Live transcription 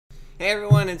Hey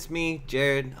everyone, it's me,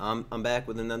 Jared. I'm back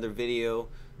with another video.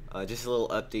 Just a little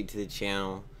update to the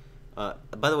channel. By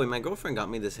the way, my girlfriend got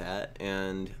me this hat,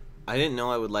 and I didn't know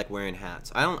I would like wearing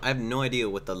hats. I have no idea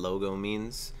what the logo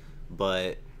means,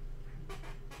 but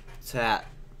it's a hat,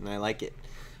 and I like it.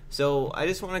 So I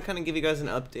just want to kind of give you guys an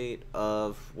update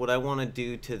of what I want to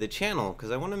do to the channel, because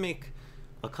I want to make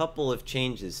a couple of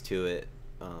changes to it.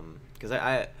 Because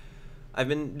I've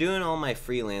been doing all my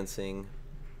freelancing,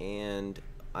 and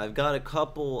I've got a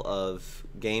couple of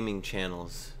gaming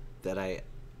channels that I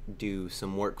do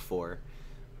some work for.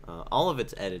 All of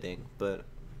it's editing, but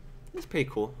it's pretty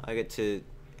cool.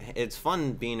 It's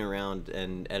fun being around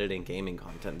and editing gaming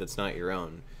content that's not your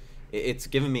own. It's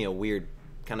given me a weird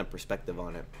kind of perspective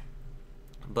on it.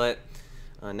 But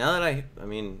now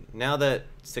that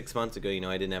 6 months ago,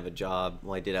 I didn't have a job.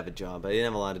 Well, I did have a job, but I didn't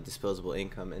have a lot of disposable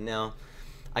income, and now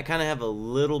I kind of have a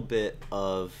little bit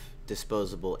of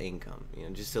disposable income,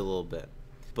 just a little bit.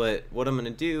 But what I'm gonna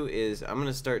do is I'm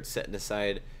gonna start setting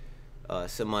aside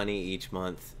some money each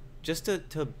month just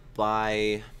to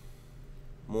buy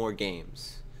more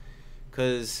games,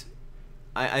 because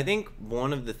I think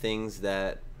one of the things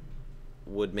that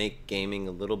would make gaming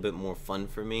a little bit more fun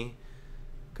for me,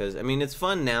 because it's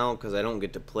fun now because I don't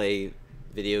get to play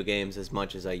video games as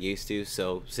much as I used to,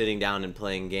 so sitting down and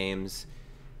playing games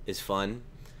is fun,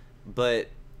 but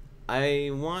I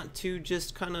want to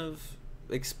just kind of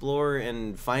explore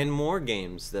and find more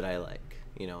games that I like,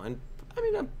 and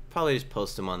I'll probably just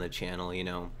post them on the channel,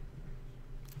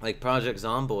 like Project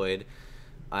Zomboid.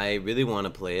 I really want to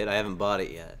play it. I haven't bought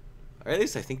it yet, or at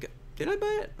least I think, did I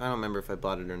buy it? I don't remember if I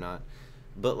bought it or not,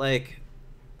 but like,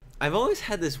 I've always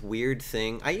had this weird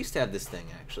thing. I used to have this thing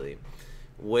actually,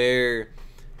 where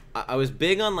I was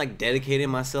big on like dedicating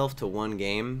myself to one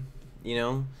game,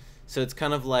 so it's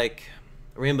kind of like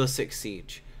Rainbow Six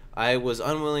Siege. I was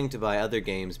unwilling to buy other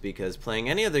games because playing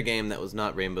any other game that was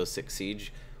not Rainbow Six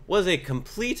Siege was a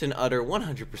complete and utter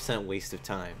 100% waste of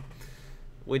time.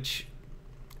 Which,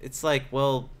 it's like,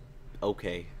 well,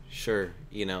 okay, sure,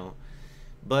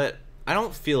 but I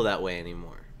don't feel that way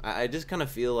anymore. I just kind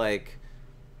of feel like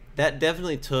that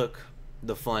definitely took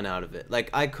the fun out of it. Like,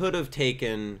 I could have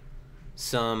taken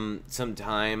some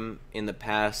time in the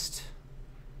past,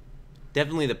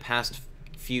 definitely the past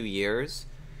few years,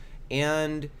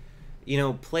 and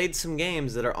played some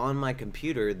games that are on my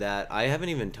computer that I haven't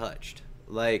even touched.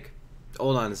 Like,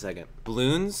 hold on a second,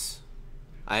 Bloons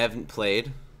I haven't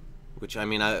played, which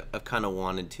I've kind of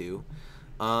wanted to.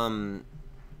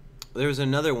 There's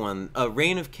another one,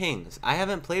 Reign of Kings. I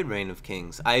haven't played Reign of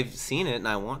Kings. I've seen it and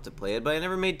I want to play it, but I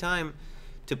never made time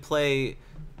to play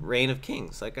Reign of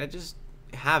Kings. Like, I just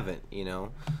haven't,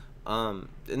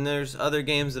 and there's other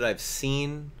games that I've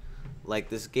seen, like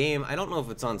this game, I don't know if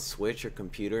it's on Switch or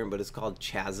computer, but it's called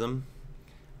Chasm.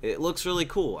 It looks really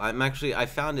cool. I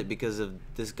found it because of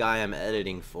this guy I'm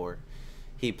editing for.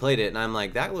 He played it, and I'm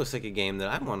like, that looks like a game that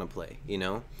I want to play,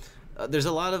 There's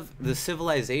a lot of the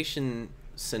Civilization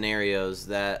scenarios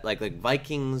that, like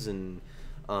Vikings, and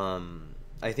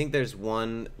I think there's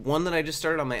one that I just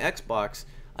started on my Xbox.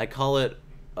 I call it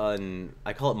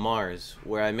Mars,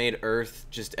 where I made Earth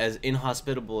just as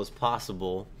inhospitable as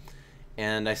possible,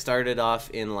 and I started off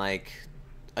in like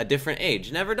a different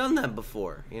age. Never done that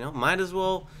before, might as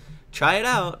well try it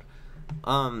out.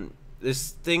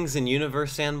 There's things in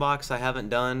Universe Sandbox I haven't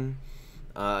done.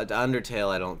 Undertale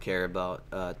I don't care about.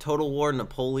 Total War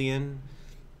Napoleon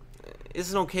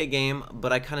is an okay game,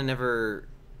 but I kind of never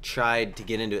tried to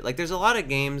get into it. Like, there's a lot of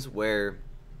games where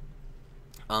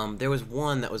there was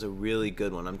one that was a really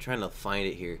good one. I'm trying to find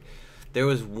it here. There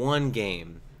was one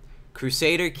game,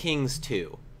 Crusader Kings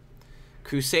 2.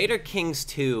 Crusader Kings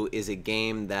 2 is a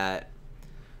game that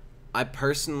I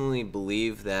personally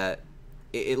believe that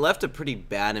it left a pretty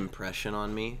bad impression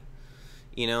on me.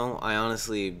 I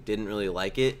honestly didn't really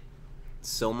like it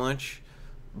so much,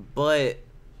 but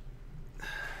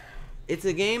it's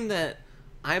a game that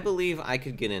I believe I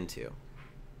could get into.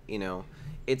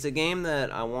 It's a game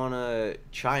that I want to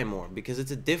try more because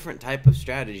it's a different type of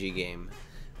strategy game.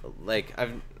 Like, I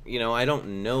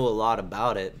don't know a lot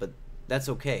about it, but that's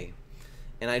okay.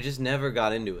 And I just never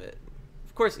got into it.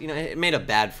 Of course, it made a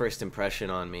bad first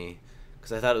impression on me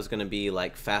because I thought it was going to be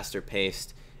like faster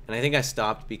paced, and I think I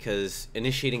stopped because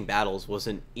initiating battles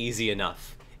wasn't easy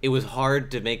enough. It was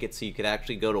hard to make it so you could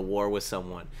actually go to war with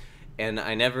someone, and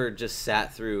I never just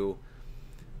sat through.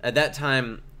 At that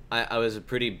time, I was a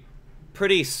pretty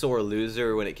sore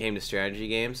loser when it came to strategy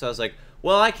games, so I was like,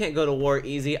 well, I can't go to war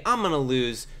easy, I'm gonna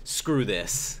lose, screw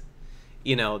this.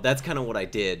 That's kind of what I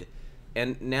did.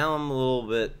 And now I'm a little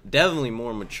bit, definitely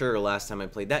more mature last time I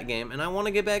played that game, and I want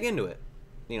to get back into it.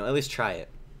 At least try it.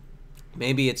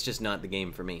 maybe it's just not the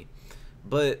game for me.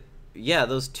 But yeah,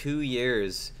 those 2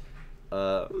 years,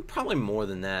 probably more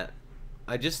than that,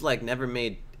 I just like never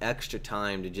made extra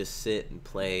time to just sit and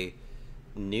play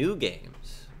new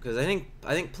games, because I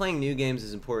think playing new games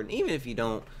is important, even if you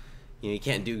don't, you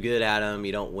can't do good at them,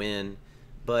 you don't win.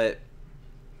 But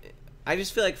I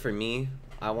just feel like for me,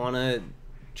 I want to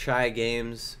try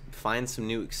games, find some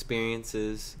new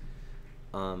experiences.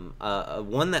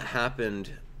 One that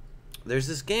happened, there's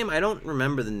this game, I don't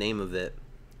remember the name of it,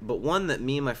 but one that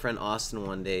me and my friend Austin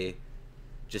one day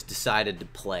just decided to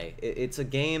play. It's a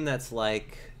game that's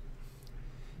like,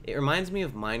 it reminds me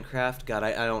of Minecraft. God,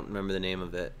 I don't remember the name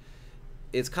of it.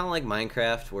 It's kind of like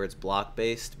Minecraft where it's block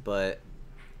based, but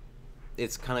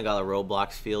it's kind of got a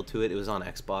Roblox feel to it. It was on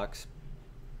Xbox.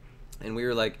 And we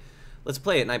were like, let's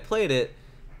play it. And I played it,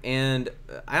 and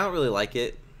I don't really like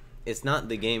it. It's not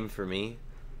the game for me,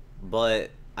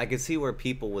 but I could see where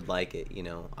people would like it,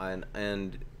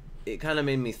 and it kind of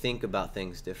made me think about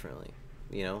things differently,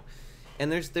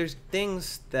 And there's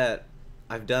things that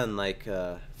I've done, like,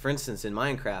 for instance, in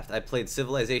Minecraft, I played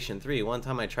Civilization 3. One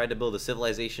time I tried to build a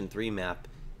Civilization 3 map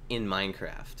in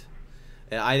Minecraft.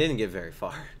 And I didn't get very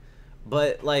far.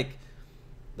 But, like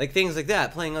things like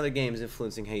that, playing other games,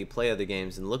 influencing how you play other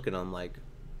games and look at them, like,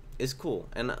 is cool.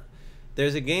 And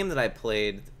there's a game that I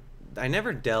played, I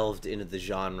never delved into the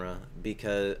genre,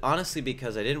 honestly,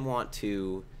 because I didn't want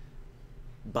to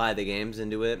buy the games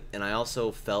into it, and I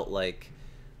also felt like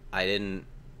this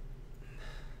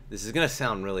is gonna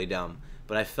sound really dumb,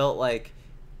 but I felt like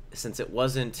since it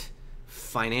wasn't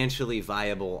financially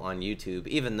viable on YouTube,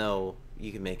 even though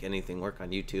you can make anything work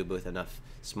on YouTube with enough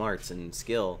smarts and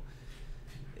skill,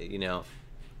 it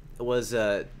was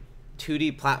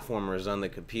 2D platformers on the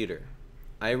computer.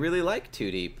 I really like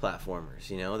 2D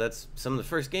platformers, that's some of the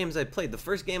first games I played. The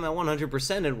first game I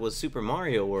 100%ed was Super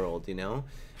Mario World,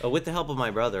 with the help of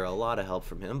my brother, a lot of help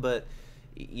from him, but,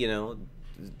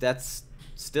 that's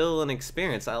still an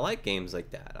experience. I like games like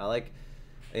that. I like,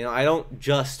 I don't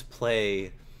just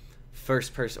play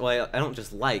first person, well, I don't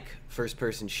just like first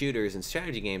person shooters and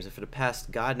strategy games, and for the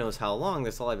past God knows how long,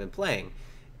 that's all I've been playing.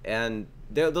 And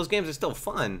those games are still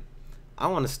fun. I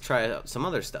want to try out some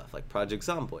other stuff, like Project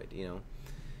Zomboid,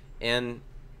 And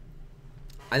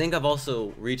I think I've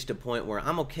also reached a point where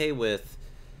I'm okay with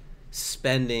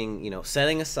spending,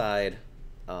 setting aside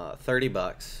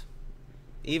 $30,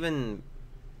 even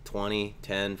 20,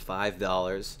 10,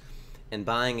 $5, and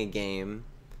buying a game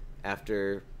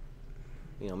after,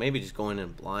 maybe just going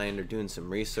in blind or doing some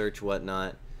research,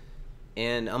 whatnot.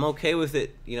 And I'm okay with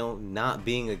it, not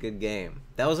being a good game.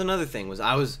 That was another thing, was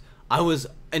I was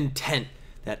intent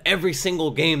that every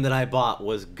single game that I bought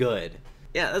was good.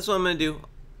 Yeah, that's what I'm gonna do.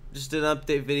 Just an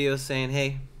update video saying,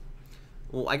 hey,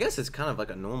 well, I guess it's kind of like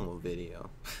a normal video.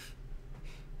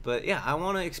 But yeah, I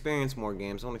want to experience more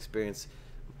games. I want to experience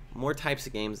more types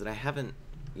of games that I haven't,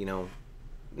 not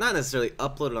necessarily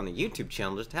uploaded on the YouTube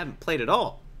channel, just haven't played at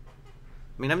all.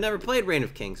 I mean, I've never played Reign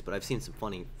of Kings, but I've seen some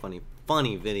funny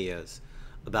videos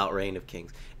about Reign of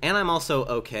Kings. And I'm also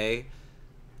okay.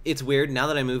 It's weird, now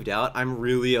that I moved out, I'm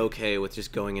really okay with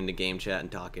just going into game chat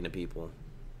and talking to people.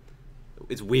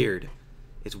 It's weird.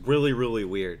 It's really, really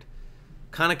weird.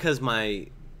 Kind of because my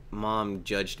mom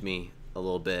judged me a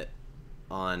little bit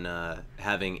on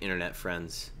having internet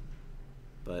friends.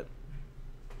 But,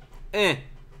 I'm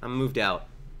moved out.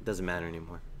 It doesn't matter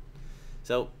anymore.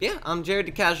 So, yeah, I'm Jared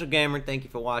the Casual Gamer. Thank you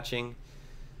for watching.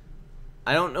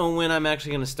 I don't know when I'm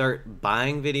actually going to start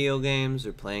buying video games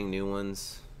or playing new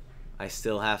ones. I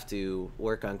still have to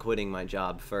work on quitting my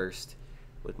job first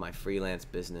with my freelance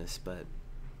business. But,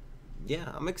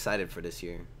 yeah, I'm excited for this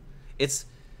year. It's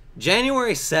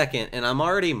January 2nd, and I'm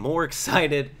already more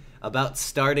excited about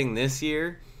starting this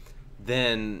year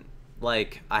than,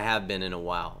 like, I have been in a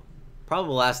while. Probably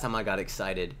the last time I got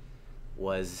excited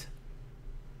was,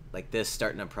 like, this,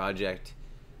 starting a project,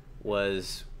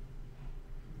 was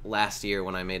last year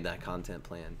when I made that content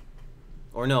plan.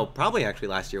 Or no, probably actually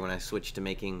last year when I switched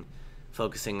to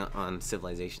focusing on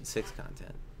Civilization 6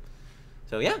 content.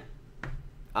 So yeah,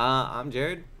 I'm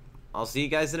Jared. I'll see you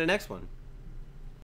guys in the next one.